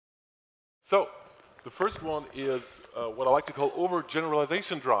So, the first one is what I like to call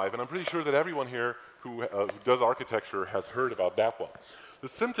overgeneralization drive, and I'm pretty sure that everyone here who does architecture has heard about that one. The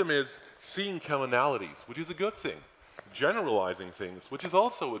symptom is seeing commonalities, which is a good thing. Generalizing things, which is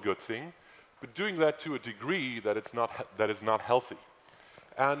also a good thing, but doing that to a degree that is not healthy.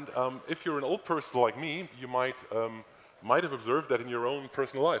 And if you're an old person like me, you might have observed that in your own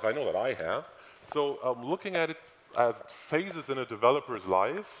personal life. I know that I have. So looking at it as phases in a developer's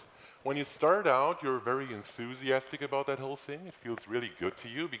life, when you start out, you're very enthusiastic about that whole thing. It feels really good to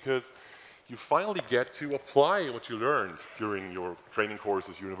you because you finally get to apply what you learned during your training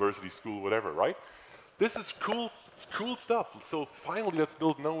courses, university, school, whatever, right? This is cool stuff. So finally, let's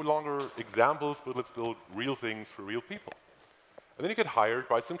build no longer examples, but let's build real things for real people. And then you get hired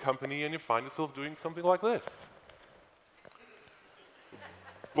by some company and you find yourself doing something like this.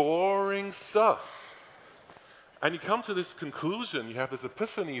 Boring stuff. And you come to this conclusion, you have this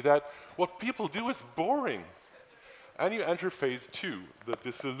epiphany that what people do is boring. And you enter phase 2, the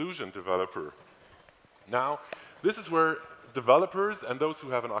disillusioned developer. Now, this is where developers and those who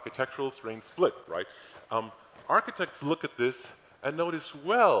have an architectural strain split, right? Architects look at this and notice,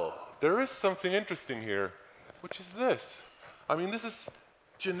 well, there is something interesting here, which is this. I mean, this is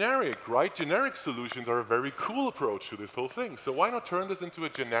generic, right? Generic solutions are a very cool approach to this whole thing. So why not turn this into a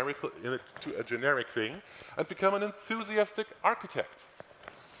generic thing and become an enthusiastic architect?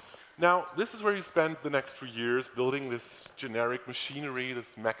 Now, this is where you spend the next few years building this generic machinery,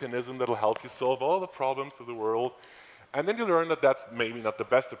 this mechanism that'll help you solve all the problems of the world. And then you learn that that's maybe not the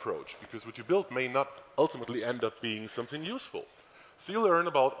best approach, because what you built may not ultimately end up being something useful. So you learn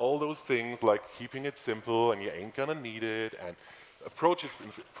about all those things like keeping it simple and you ain't gonna need it, and approach it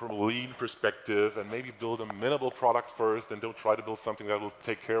from a lean perspective, and maybe build a minimal product first and don't try to build something that will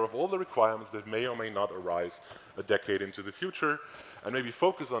take care of all the requirements that may or may not arise a decade into the future, and maybe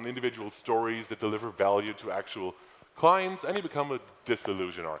focus on individual stories that deliver value to actual clients, and you become a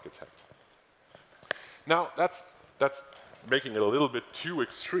disillusioned architect. Now, that's making it a little bit too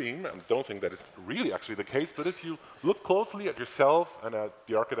extreme, and don't think that is really actually the case, but if you look closely at yourself and at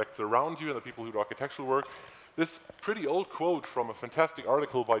the architects around you and the people who do architectural work, this pretty old quote from a fantastic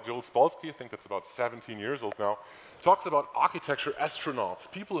article by Joel Spolsky, I think that's about 17 years old now, talks about architecture astronauts,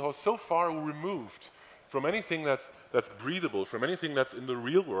 people who are so far removed from anything that's breathable, from anything that's in the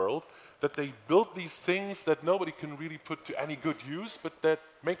real world, that they build these things that nobody can really put to any good use, but that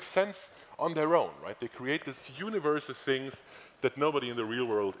make sense on their own, right? They create this universe of things that nobody in the real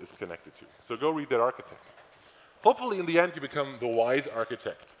world is connected to. So go read that architect. Hopefully, in the end, you become the wise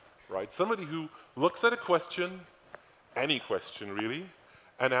architect, right? Somebody who looks at a question, any question really,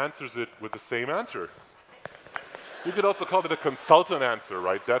 and answers it with the same answer. You could also call it a consultant answer,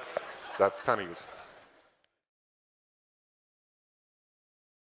 right? That's kind of useful.